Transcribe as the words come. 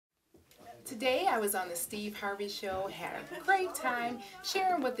Today I was on the Steve Harvey Show, had a great time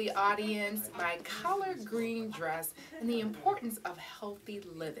sharing with the audience my collard green dress and the importance of healthy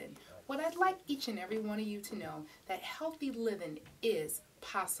living. What I'd like each and every one of you to know, that healthy living is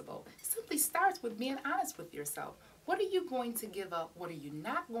possible. It simply starts with being honest with yourself. What are you going to give up? What are you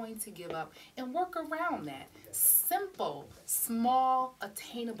not going to give up? And work around that. Simple, small,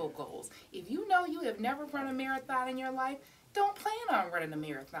 attainable goals. If you know you have never run a marathon in your life, don't plan on running a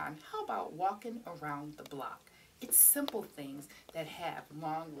marathon. How about walking around the block? It's simple things that have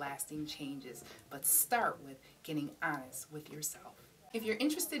long-lasting changes, but start with getting honest with yourself. If you're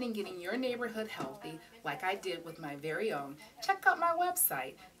interested in getting your neighborhood healthy, like I did with my very own, check out my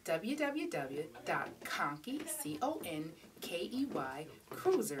website, www.conkey, CONKEY,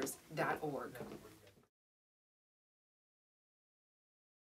 cruisers.org.